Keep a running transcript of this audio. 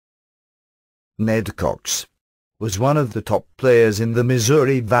Ned Cox, was one of the top players in the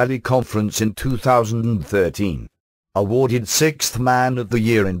Missouri Valley Conference in 2013. Awarded 6th Man of the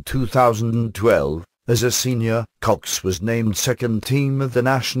Year in 2012, as a senior, Cox was named second team of the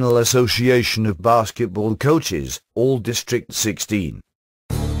National Association of Basketball Coaches, All-District 16.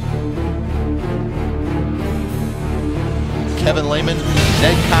 Kevin Lehman,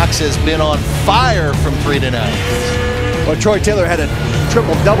 Ned Cox has been on fire from 3 tonight. Well, Troy Taylor had a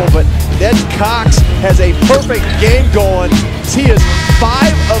triple-double, but Ned Cox has a perfect game going. He is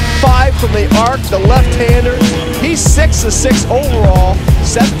 5 of 5 from the arc, the left-hander. He's 6 of 6 overall,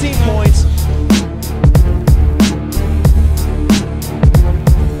 17 points.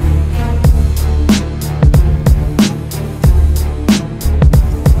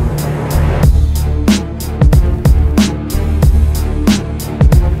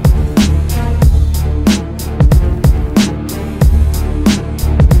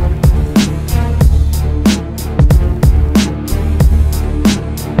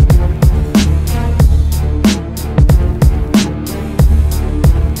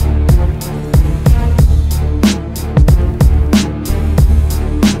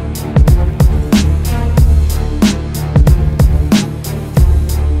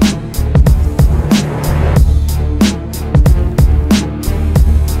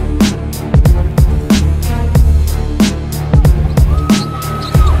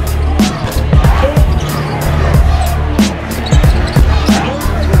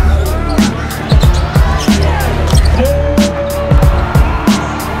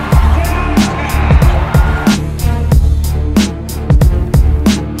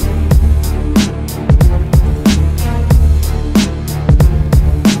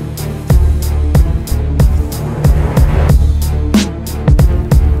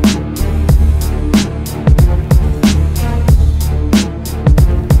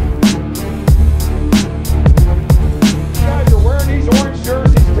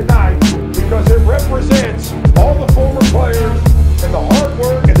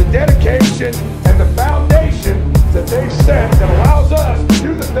 And the foundation that they set that allows us to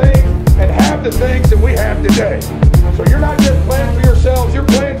do the things and have the things that we have today. So you're not just playing for yourselves, you're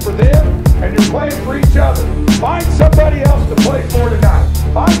playing for them and you're playing for each other. Find somebody else to play for tonight.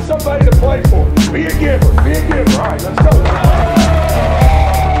 Find somebody to play for. Be a giver. Be a giver. All right, let's go.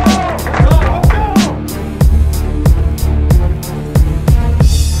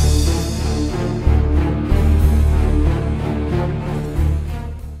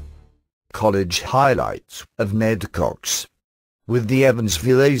 College highlights of Ned Cox with the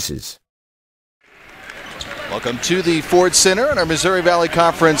Evansville Aces. Welcome to the Ford Center and our Missouri Valley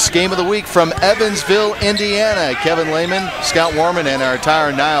Conference Game of the Week from Evansville, Indiana. Kevin Lehman, Scott Warman, and our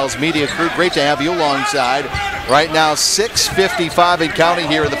entire Niles media crew. Great to have you alongside. Right now, 6:55 and counting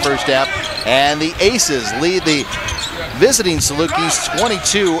here in the first half. And the Aces lead the visiting Salukis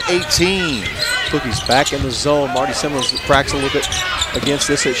 22-18. Salukis back in the zone. Marty Simmons practiced a little bit against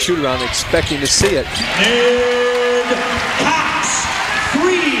this at shoot-around, expecting to see it. Ned Cox,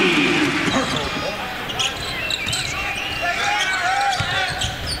 3, purple.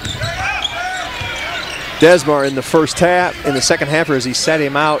 Desmar in the first half, in the second half, as he sat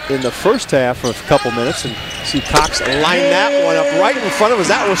him out in the first half for a couple minutes, and see Cox line that one up right in front of us.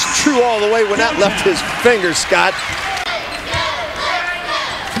 That was true all the way when that left his fingers, Scott.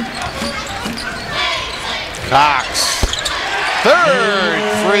 Cox, third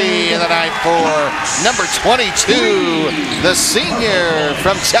free in the night for number 22, the senior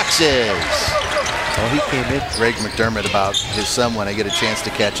from Texas. Well, he came in, Greg McDermott, about his son when I get a chance to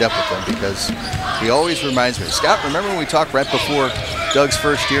catch up with him, because he always reminds me. Scott, remember when we talked right before Doug's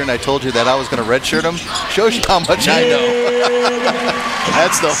first year and I told you that I was going to redshirt him? Shows you how much I know.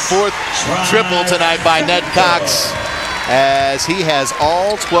 That's the 4th triple tonight by Ned Cox, as he has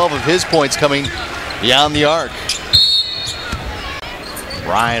all 12 of his points coming beyond the arc.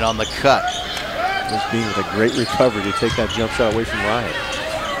 Ryan on the cut. This being with a great recovery to take that jump shot away from Ryan.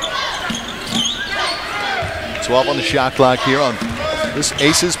 12 on the shot clock here on this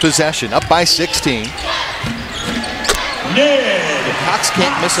Aces possession, up by 16. Ned Cox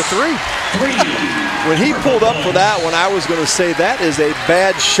can't miss a 3. When he pulled up for that one, I was going to say that is a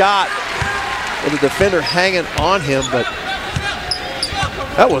bad shot with the defender hanging on him, but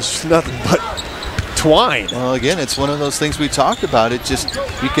that was nothing but twine. Well, again, it's one of those things we talked about. It just,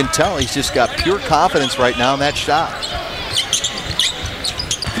 you can tell he's just got pure confidence right now in that shot.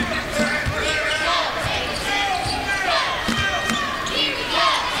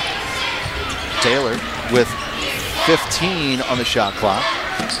 Taylor with 15 on the shot clock.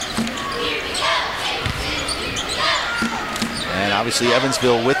 And Obviously,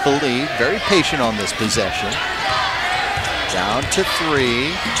 Evansville with the lead. Very patient on this possession. Down to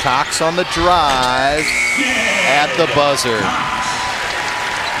 3. Cox on the drive. At the buzzer.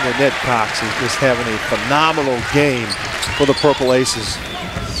 Yeah, Ned Cox is just having a phenomenal game for the Purple Aces.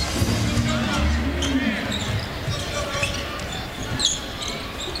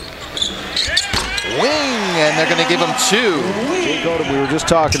 Wing, and they're going to give him 2. Jake Odom, we were just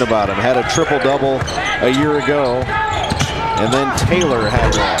talking about him, had a triple-double a year ago, and then Taylor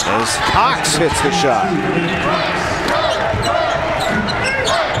had one as Cox hits the shot.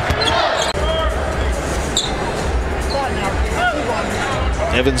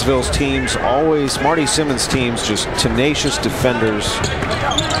 Evansville's teams always, Marty Simmons' teams, just tenacious defenders.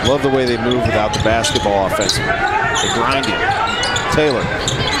 Love the way they move without the basketball offensively. They grind it. Taylor.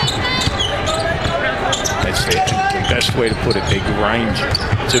 That's the best way to put it. They grind you.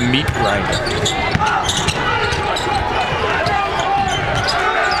 It's a meat grinder.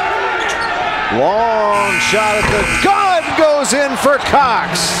 Long shot at the gun goes in for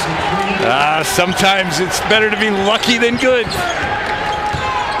Cox. Sometimes it's better to be lucky than good.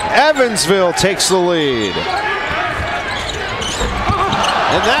 Evansville takes the lead.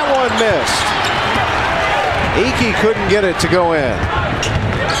 And that one missed. Icky couldn't get it to go in.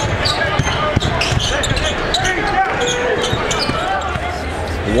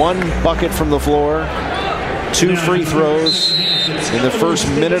 One bucket from the floor, 2 free throws in the first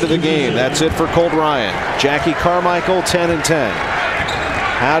minute of the game. That's it for Colt Ryan. Jackie Carmichael, 10 and 10.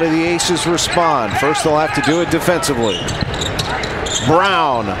 How do the Aces respond? First, they'll have to do it defensively.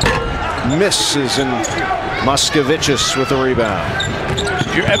 Brown misses, and Moskowitz with the rebound.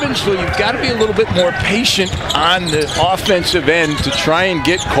 If you're Evansville, you've got to be a little bit more patient on the offensive end to try and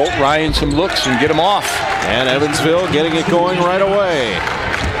get Colt Ryan some looks and get him off. And Evansville getting it going right away.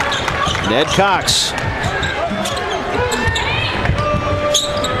 Ned Cox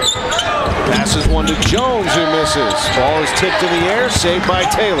passes one to Jones, who misses. Ball is tipped in the air, saved by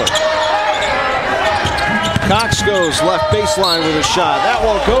Taylor. Cox goes left baseline with a shot. That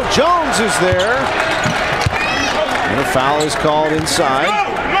won't go. Jones is there. And a foul is called inside.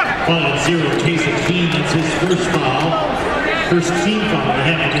 Foul at 0, Casey Keene. That's his first foul. First team foul they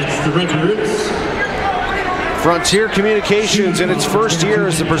have against the Redbirds. Frontier Communications in its first year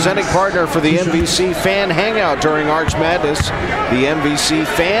as the presenting partner for the MVC Fan Hangout during Arch Madness. The MVC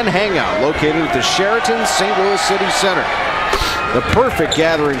Fan Hangout, located at the Sheraton St. Louis City Center. The perfect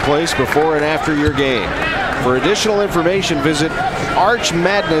gathering place before and after your game. For additional information, visit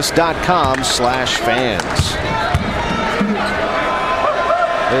archmadness.com/fans.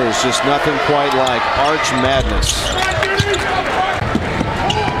 There's just nothing quite like Arch Madness.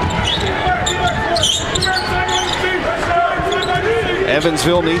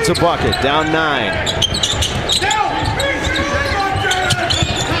 Evansville needs a bucket, down 9.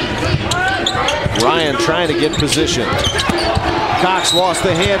 Ryan trying to get position. Cox lost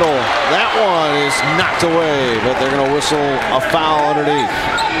the handle. That one is knocked away, but they're going to whistle a foul underneath.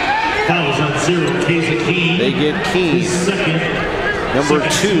 Fouls on 0, Casey Keene. They get Keene. Number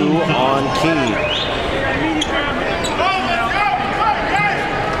 2 on Keene.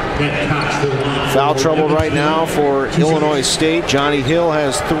 Foul trouble right now for Illinois State. Johnny Hill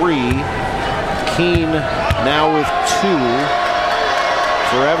has 3. Keene now with 2.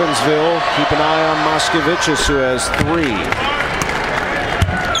 For Evansville, keep an eye on Moskowitz, who has 3.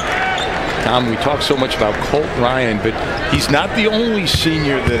 Tom, we talk so much about Colt Ryan, but he's not the only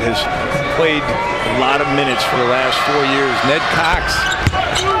senior that has played a lot of minutes for the last 4 years. Ned Cox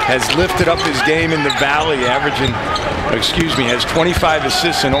has lifted up his game in the Valley, has 25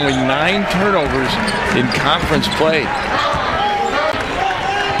 assists and only 9 turnovers in conference play.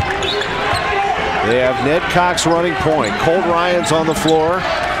 They have Ned Cox running point. Colt Ryan's on the floor,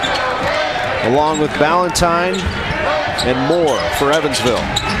 along with Ballantyne and Moore for Evansville.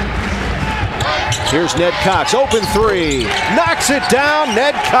 Here's Ned Cox, open 3, knocks it down.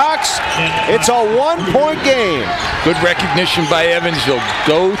 Ned Cox, it's a 1-point game. Good recognition by Evansville.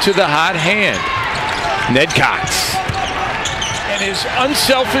 Go to the hot hand. Ned Cox. And his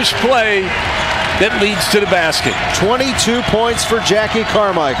unselfish play that leads to the basket. 22 points for Jackie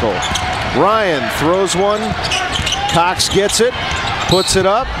Carmichael. Ryan throws one. Cox gets it, puts it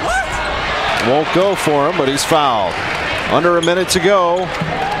up. Won't go for him, but he's fouled. Under a minute to go.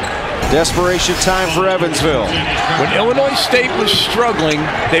 Desperation time for Evansville. When Illinois State was struggling,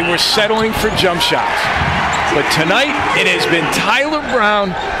 they were settling for jump shots. But tonight, it has been Tyler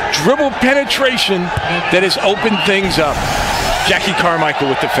Brown dribble penetration that has opened things up. Jackie Carmichael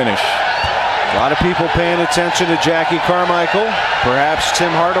with the finish. A lot of people paying attention to Jackie Carmichael. Perhaps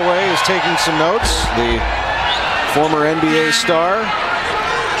Tim Hardaway is taking some notes. The Former NBA star.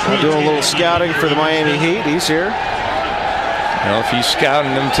 Doing a little scouting for the Miami Heat. He's here. Well, if he's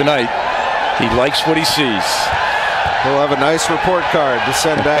scouting them tonight, he likes what he sees. He'll have a nice report card to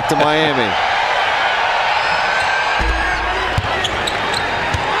send back to Miami.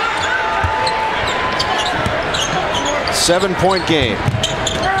 Seven-point game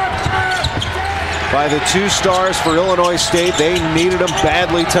by the two stars for Illinois State. They needed them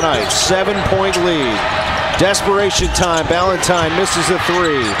badly tonight. 7-point lead. Desperation time. Ballantyne misses a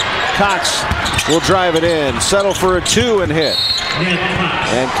three. Cox will drive it in. Settle for a two and hit.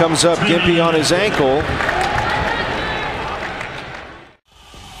 And comes up gimpy on his ankle.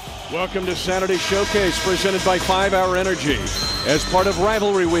 Welcome to Saturday Showcase, presented by 5 Hour Energy. As part of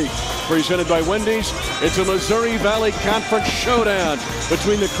Rivalry Week, presented by Wendy's, it's a Missouri Valley Conference showdown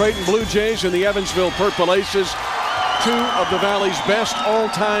between the Creighton Blue Jays and the Evansville Purple Aces. Two of the Valley's best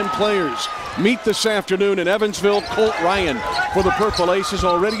all-time players meet this afternoon in Evansville. Colt Ryan for the Purple Aces,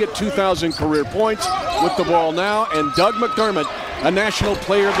 already at 2,000 career points with the ball now, and Doug McDermott, a National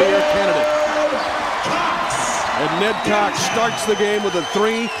Player of the Year candidate. And Ned Cox starts the game with a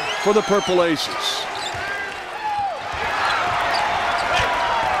three for the Purple Aces.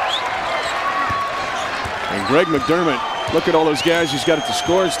 And Greg McDermott, look at all those guys he's got at the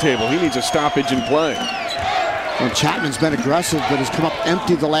scores table. He needs a stoppage in play. Well, Chapman's been aggressive, but has come up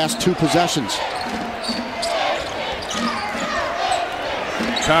empty the last two possessions.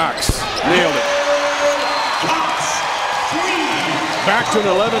 Cox nailed it. Back to an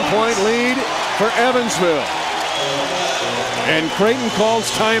 11-point lead for Evansville. And Creighton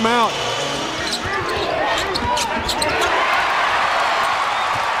calls timeout.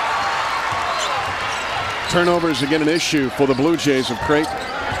 Turnovers again an issue for the Blue Jays of Creighton.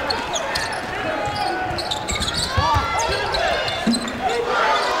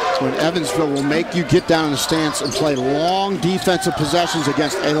 When Evansville will make you get down in the stance and play long defensive possessions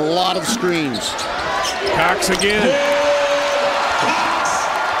against a lot of screens. Cox again.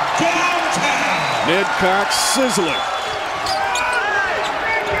 Ned Cox sizzling.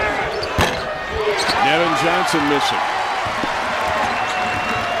 Nevin Johnson missing.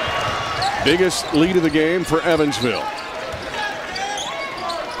 Biggest lead of the game for Evansville.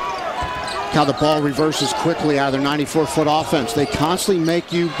 How the ball reverses quickly out of their 94-foot offense. They constantly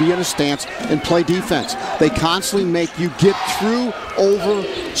make you be in a stance and play defense. They constantly make you get through over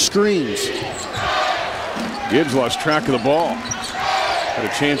screens. Gibbs lost track of the ball. Had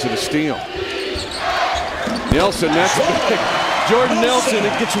a chance at a steal. Nelson, that's big. Jordan Nelson,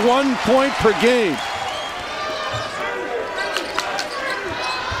 it gets 1 point per game.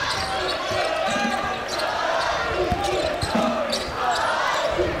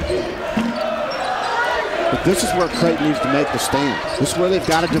 But this is where Creighton needs to make the stand. This is where they've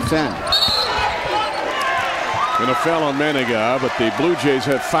got to defend. And a foul on Manigat, but the Blue Jays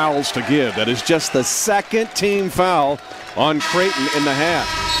have fouls to give. That is just the second team foul on Creighton in the half.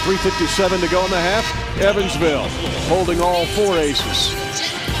 3:57 to go in the half. Evansville holding all four aces.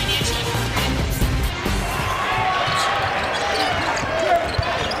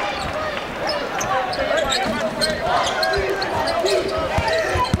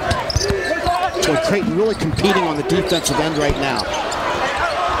 So Creighton really competing on the defensive end right now.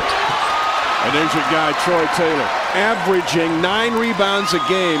 And there's your guy, Troy Taylor, averaging 9 rebounds a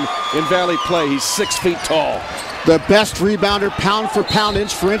game in Valley play. He's 6 feet tall. The best rebounder, pound for pound,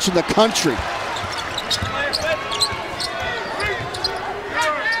 inch for inch in the country.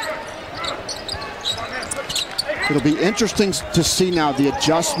 It'll be interesting to see now the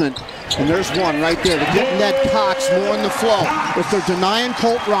adjustment. And there's one right there to get Ned Cox more in the flow. If they're denying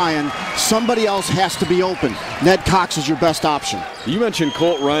Colt Ryan, somebody else has to be open. Ned Cox is your best option. You mentioned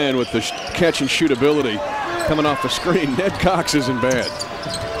Colt Ryan with the catch and shoot ability coming off the screen. Ned Cox isn't bad.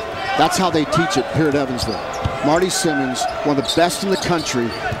 That's how they teach it here at Evansville. Marty Simmons, one of the best in the country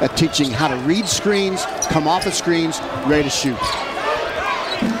at teaching how to read screens, come off of screens, ready to shoot.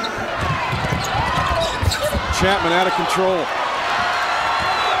 Chapman out of control.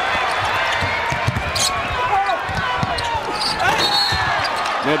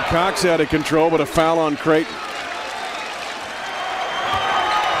 Ned Cox out of control, but a foul on Creighton.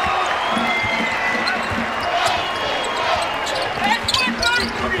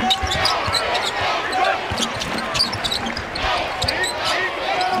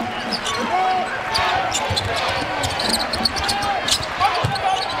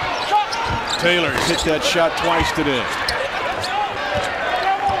 Taylor hit that shot twice today.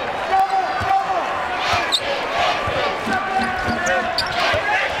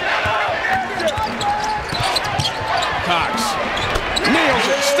 Cox nails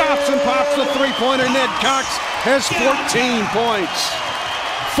it, stops and pops the three-pointer. Ned Cox has 14 points.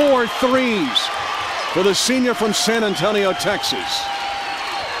 4 threes for the senior from San Antonio, Texas.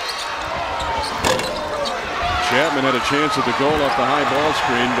 Chapman had a chance at the goal off the high ball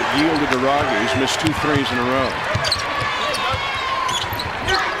screen, but yielded to Rogers. Missed 2 threes in a row.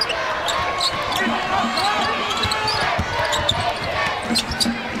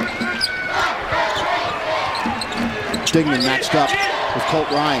 Stigman matched up with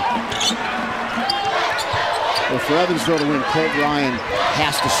Colt Ryan. Well, for Evansville to win, Colt Ryan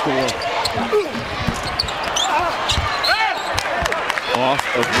has to score. Off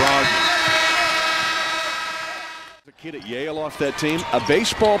of Rogers. The kid at Yale off that team. A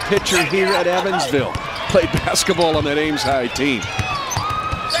baseball pitcher here at Evansville. Played basketball on that Ames High team.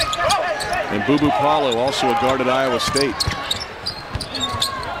 And Boo Boo Paulo, also a guard at Iowa State.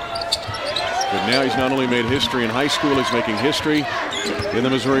 But now he's not only made history in high school, he's making history in the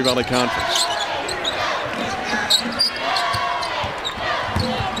Missouri Valley Conference.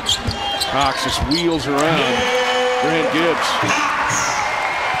 Cox just wheels around. Grant Gibbs.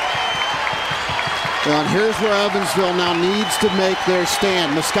 Well, and here's where Evansville now needs to make their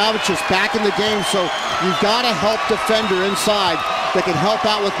stand. Miscavige is back in the game, so you've got to help defender inside that can help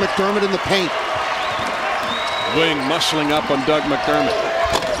out with McDermott in the paint. Wing muscling up on Doug McDermott.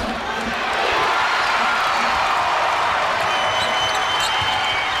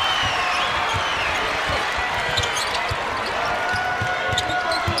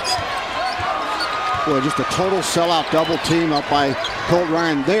 Boy, just a total sellout double team up by Colt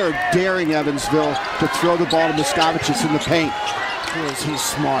Ryan. They are daring Evansville to throw the ball to Miscavige in the paint. Boy, is he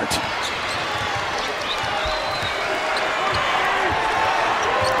smart.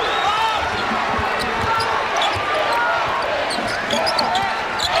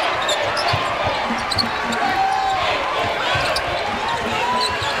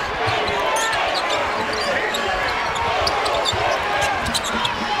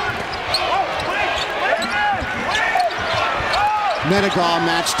 Menegaw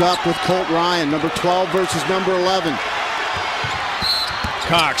matched up with Colt Ryan, number 12 versus number 11.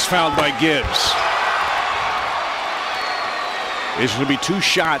 Cox fouled by Gibbs. It's going to be 2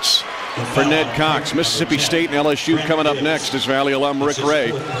 shots for Ned Cox. Mississippi State and LSU coming up next is Valley alum Rick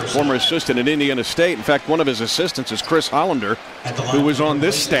Ray, former assistant at Indiana State. In fact, one of his assistants is Chris Hollander, who was on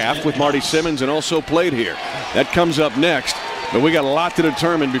this staff with Marty Simmons and also played here. That comes up next, but we got a lot to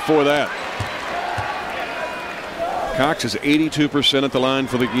determine before that. Cox is 82% at the line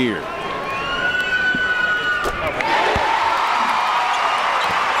for the year.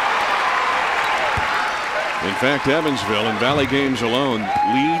 In fact, Evansville in Valley games alone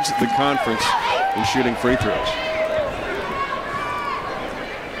leads the conference in shooting free throws.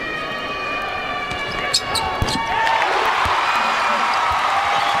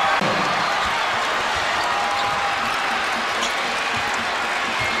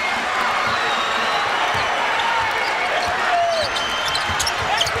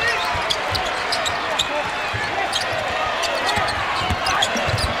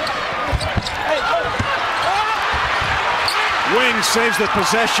 Wing saves the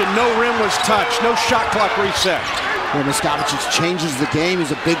possession. No rim was touched. No shot clock reset. Well, Miscavige changes the game.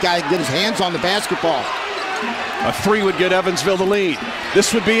 He's a big guy to get his hands on the basketball. A 3 would get Evansville the lead.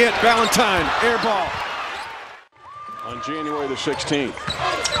 This would be it. Valentine, air ball. On January the 16th.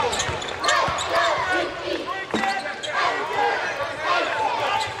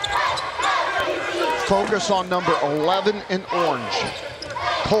 Focus on number 11 in orange,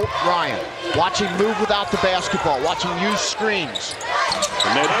 Colt Ryan. Watch him move without the basketball. Watch him use screens.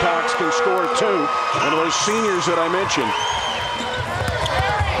 And Ned Cox can score 2. One of those seniors that I mentioned.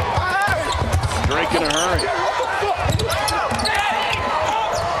 Drake in a hurry.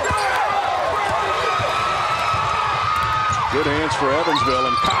 Good hands for Evansville,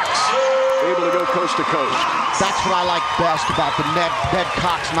 and Cox able to go coast to coast. That's what I like best about the Ned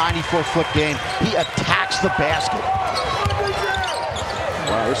Cox 94-foot game. He attacks the basket.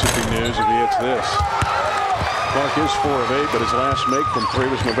 Wow, this would be news if he hits this. Clark is 4 of 8, but his last make from 3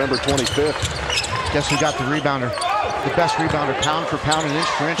 was November 25th. Guess who got the rebounder? The best rebounder pound for pound and inch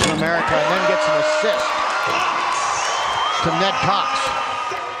for inch in America, and then gets an assist to Ned Cox.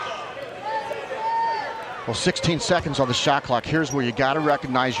 Well, 16 seconds on the shot clock. Here's where you got to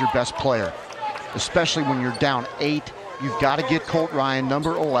recognize your best player, especially when you're down 8. You've got to get Colt Ryan,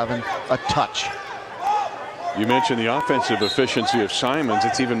 number 11, a touch. You mentioned the offensive efficiency of Simons.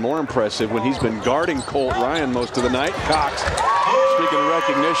 It's even more impressive when he's been guarding Colt Ryan most of the night. Cox, speaking of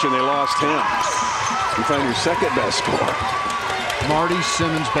recognition, they lost him. You find your second best scorer. Marty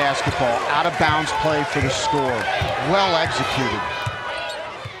Simmons basketball, out of bounds play for the score. Well executed.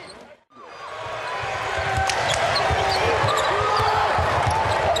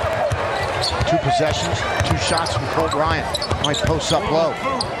 2 possessions, 2 shots from Colt Ryan. Might post up low.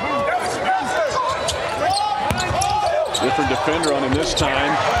 Different defender on him this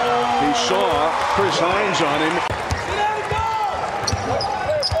time. He saw Chris Hines on him.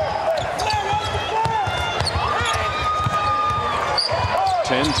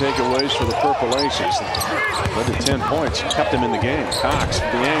 Ten takeaways for the Purple Aces. Led to 10 points. Kept him in the game. Cox, the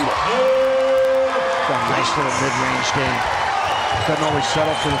angle. Got a nice little mid-range game. Doesn't always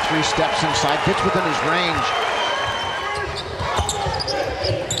settle for the 3 steps inside. Gets within his range.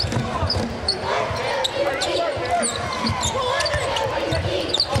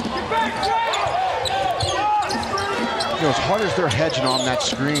 You know, as hard as they're hedging on that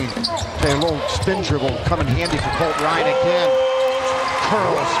screen, a little spin dribble come in handy for Colt Ryan again.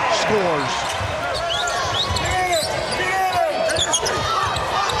 Curls, scores.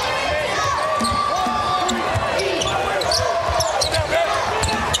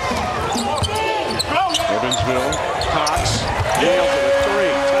 Evansville, Cox, nails it at 3,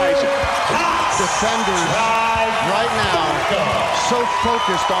 ties it. Defenders right now so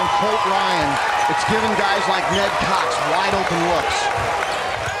focused on Colt Ryan, it's giving guys like Ned Cox wide open looks.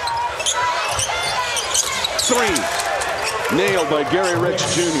 3, nailed by Gary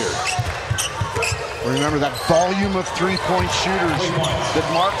Ricks Jr. Remember that volume of 3-point shooters that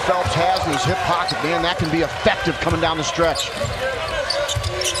Mark Phelps has in his hip pocket, man, that can be effective coming down the stretch.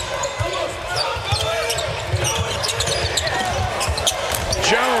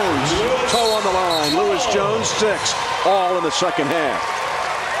 Jones, toe on the line. Lewis Jones, 6, all in the second half.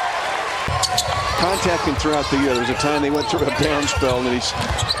 Contacting throughout the year. There was a time they went through a down spell, and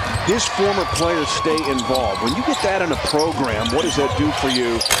his former players stay involved. When you get that in a program, what does that do for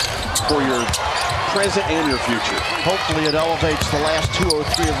you, for your present and your future? Hopefully it elevates the last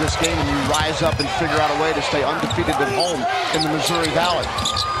 203 of this game and you rise up and figure out a way to stay undefeated at home in the Missouri Valley.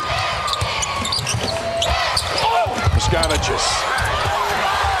 Moskowicz.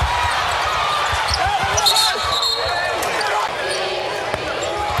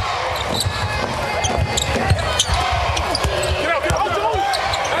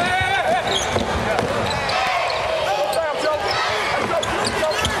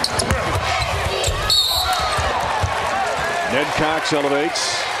 Ned Cox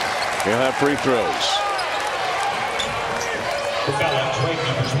elevates. He'll have free throws. The foul on Drake,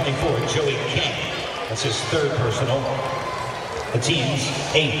 number 24, Joey King. That's his 3rd personal. The team's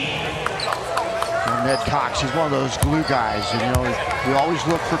 8. And Ned Cox, he's one of those glue guys. And, you know, we always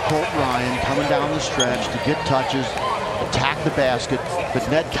look for Colt Ryan coming down the stretch to get touches, attack the basket. But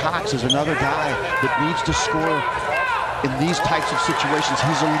Ned Cox is another guy that needs to score in these types of situations.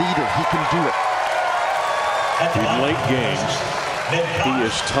 He's a leader. He can do it. In late games, he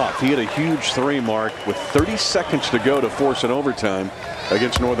is tough. He had a huge 3 mark with 30 seconds to go to force an overtime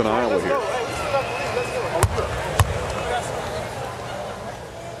against Northern Iowa here.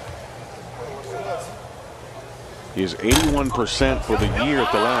 He is 81% for the year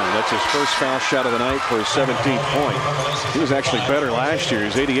at the line. That's his first foul shot of the night for his 17th point. He was actually better last year.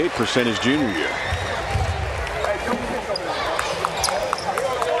 He's 88% his junior year.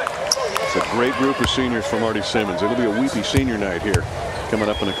 It's a great group of seniors for Marty Simmons. It'll be a weepy senior night here coming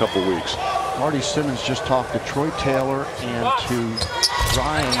up in a couple weeks. Marty Simmons just talked to Troy Taylor and to Colt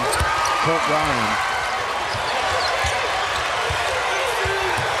Ryan.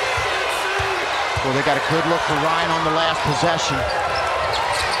 Well, they got a good look for Ryan on the last possession.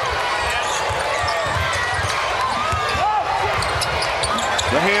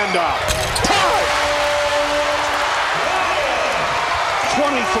 The handoff.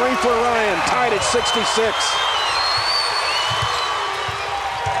 23 for Ryan, tied at 66.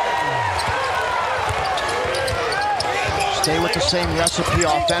 Stay with the same recipe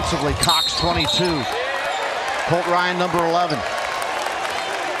offensively. Cox 22. Colt Ryan number 11.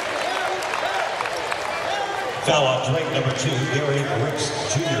 Foul on Drake, number 2, Gary Ricks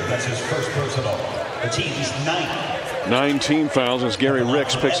Jr. That's his 1st personal. The team's 9. 9 team fouls as Gary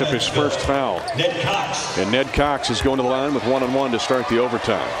Ricks picks up his first foul. Ned Cox. And Ned Cox is going to the line with 1-on-1 to start the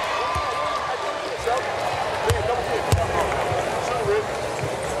overtime.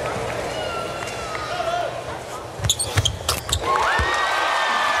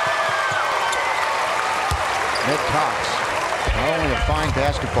 Ned Cox, not only a fine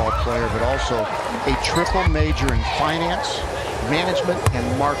basketball player, but also a triple major in finance, management,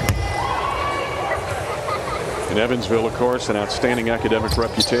 and marketing. In Evansville, of course, an outstanding academic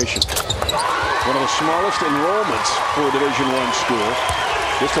reputation. One of the smallest enrollments for a Division I school.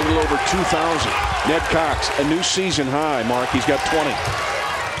 Just a little over 2,000. Ned Cox, a new season high, Mark. He's got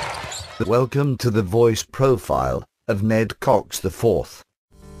 20. Welcome to the voice profile of Ned Cox IV.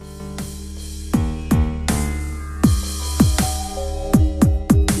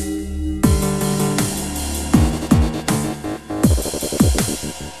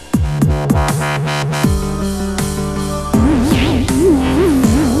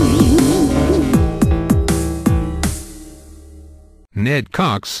 Ned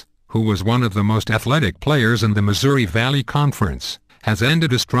Cox, who was one of the most athletic players in the Missouri Valley Conference, has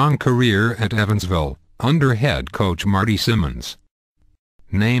ended a strong career at Evansville, under head coach Marty Simmons.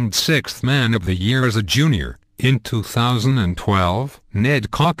 Named 6th Man of the Year as a junior, in 2012, Ned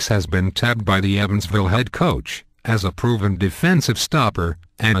Cox has been tabbed by the Evansville head coach as a proven defensive stopper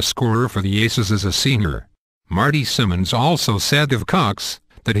and a scorer for the Aces as a senior. Marty Simmons also said of Cox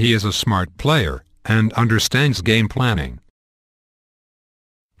that he is a smart player and understands game planning.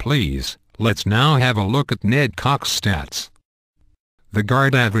 Please, let's now have a look at Ned Cox stats. The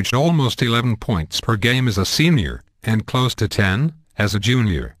guard averaged almost 11 points per game as a senior, and close to 10 as a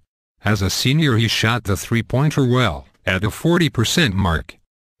junior. As a senior he shot the three-pointer well, at a 40% mark.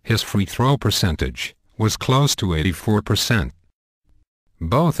 His free throw percentage was close to 84%.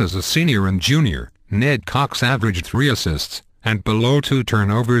 Both as a senior and junior, Ned Cox averaged 3 assists, and below 2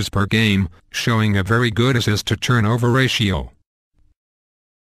 turnovers per game, showing a very good assist-to-turnover ratio.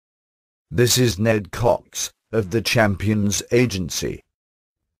 This is Ned Cox, of the Champions Agency.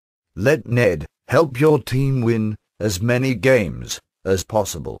 Let Ned help your team win as many games as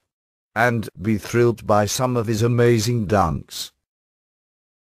possible. And be thrilled by some of his amazing dunks.